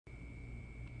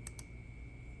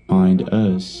find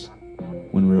us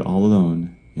when we're all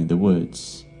alone in the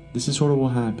woods. This is sort of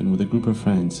what happened with a group of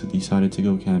friends who decided to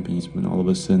go camping when all of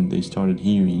a sudden they started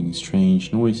hearing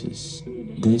strange noises.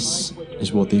 This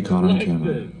is what they got on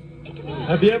camera.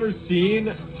 Have you ever seen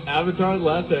Avatar: The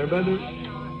Last Airbender?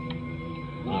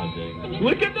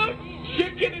 Look at those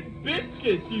chicken and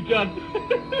biscuits you got.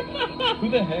 Who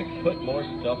the heck put more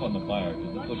stuff on the fire?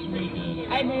 Because this looks really good.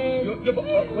 I did.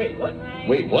 Wait, what?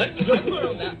 Wait, what?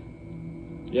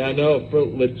 Yeah, I know. For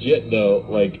legit though,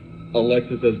 like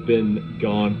Alexis has been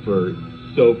gone for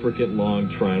so freaking long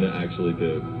trying to actually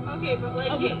poop. Okay, but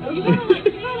like, you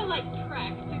gotta like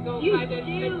track to go find it.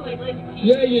 Like,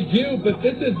 yeah, you do, but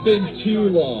this has been too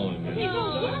long. Okay,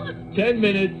 so 10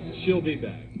 minutes, she'll be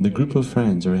back. The group of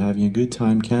friends are having a good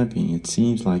time camping. It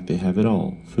seems like they have it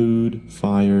all. Food,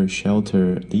 fire,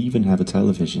 shelter, they even have a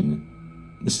television.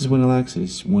 This is when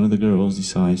Alexis, one of the girls,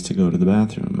 decides to go to the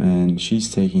bathroom, and she's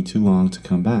taking too long to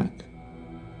come back.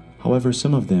 However,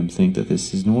 some of them think that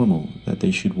this is normal, that they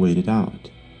should wait it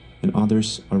out, and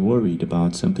others are worried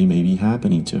about something maybe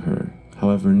happening to her.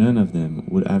 However, none of them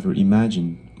would ever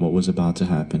imagine what was about to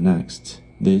happen next.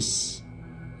 This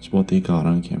is what they got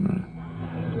on camera.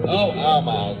 Oh, ow,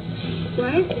 Miles.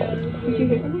 what? Did you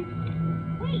hear something?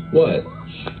 What?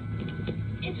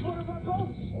 It's one of our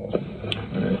boats.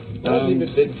 Alright. It's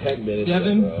even been 10 minutes.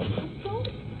 Devin?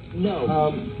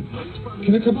 No.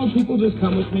 Can a couple of people just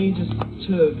come with me just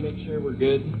to make sure we're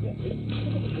good? No,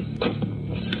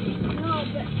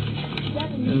 but I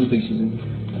don't think she's in.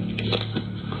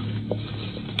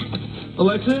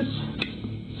 Alexis?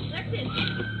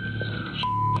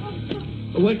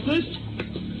 Alexis?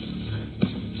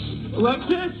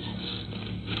 Alexis?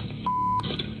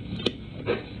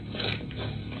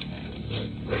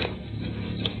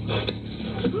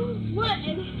 what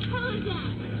in hell is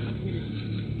that?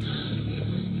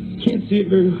 Can't see it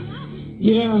very well.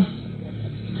 Yeah.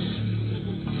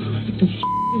 What the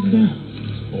is that?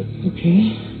 Okay.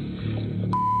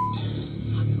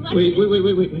 Wait.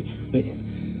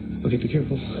 Okay, be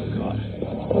careful.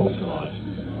 Oh God.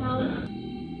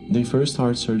 They first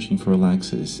start searching for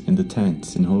Alexis in the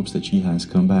tents in hopes that she has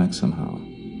come back somehow.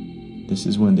 This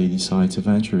is when they decide to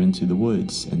venture into the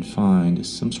woods and find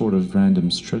some sort of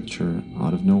random structure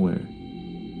out of nowhere.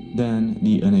 Then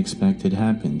the unexpected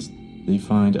happens. They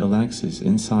find Alexis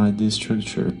inside this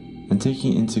structure, and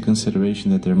taking into consideration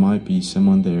that there might be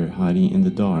someone there hiding in the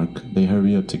dark, they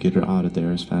hurry up to get her out of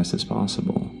there as fast as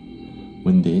possible.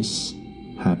 When this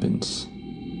happens.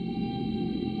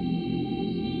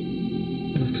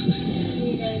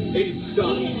 Hey,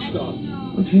 stop.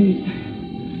 Okay.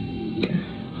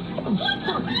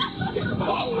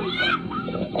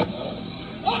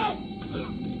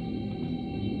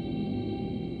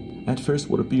 At first,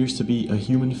 what appears to be a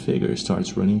human figure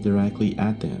starts running directly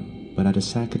at them, but at a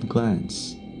second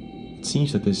glance, it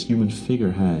seems that this human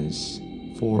figure has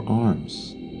 4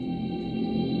 arms.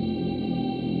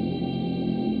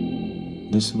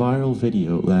 This viral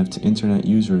video left internet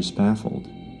users baffled.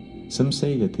 Some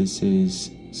say that this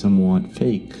is somewhat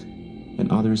fake,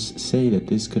 and others say that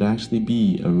this could actually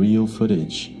be a real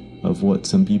footage of what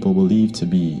some people believe to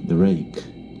be the Rake.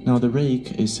 Now, the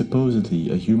Rake is supposedly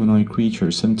a humanoid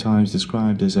creature sometimes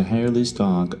described as a hairless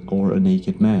dog or a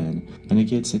naked man, and it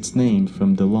gets its name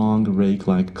from the long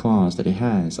rake-like claws that it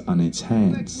has on its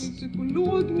hands.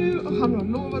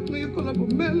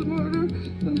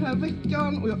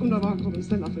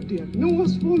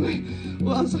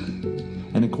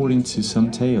 And according to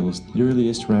some tales, the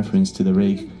earliest reference to the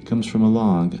Rake comes from a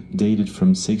log dated from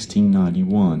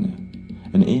 1691.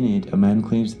 And in it, a man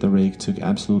claims that the Rake took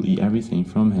absolutely everything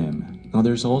from him. Now,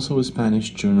 there's also a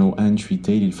Spanish journal entry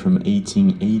dated from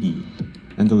 1880,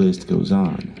 and the list goes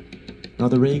on. Now,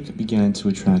 the Rake began to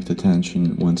attract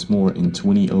attention once more in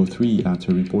 2003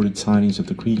 after reported sightings of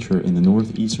the creature in the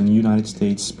northeastern United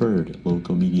States spurred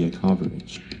local media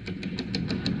coverage.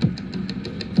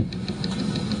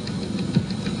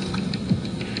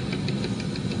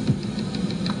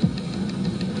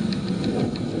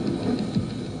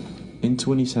 In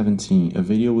 2017, a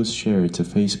video was shared to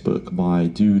Facebook by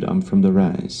Dude I'm From the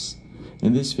Res.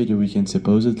 In this video we can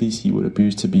supposedly see what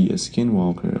appears to be a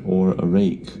Skinwalker or a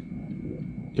Rake.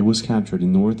 It was captured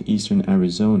in northeastern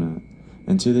Arizona,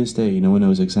 and to this day no one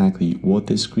knows exactly what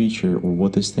this creature or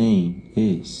what this thing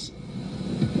is.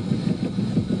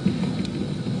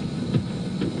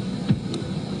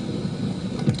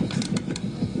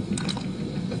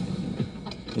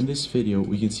 In this video,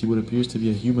 we can see what appears to be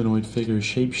a humanoid figure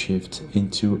shapeshift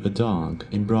into a dog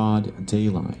in broad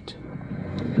daylight.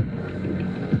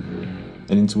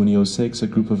 And in 2006, a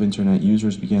group of internet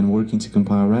users began working to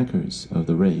compile records of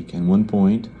the Rake. At one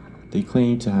point, They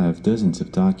claim to have dozens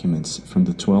of documents from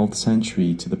the 12th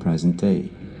century to the present day.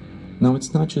 Now,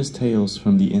 it's not just tales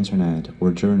from the internet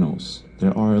or journals.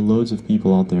 There are loads of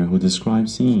people out there who describe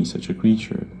seeing such a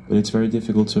creature, but it's very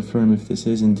difficult to affirm if this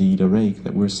is indeed a rake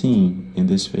that we're seeing in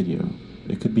this video.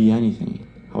 It could be anything.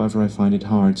 However, I find it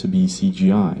hard to be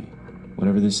CGI.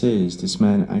 Whatever this is, this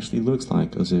man actually looks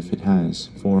like as if it has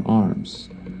 4 arms.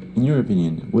 In your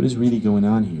opinion, what is really going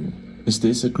on here? Is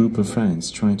this a group of friends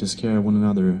trying to scare one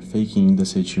another, faking the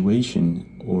situation,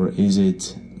 or is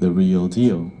it the real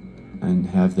deal? And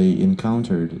have they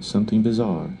encountered something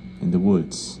bizarre in the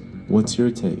woods? What's your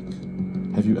take?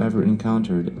 Have you ever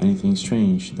encountered anything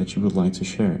strange that you would like to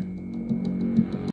share?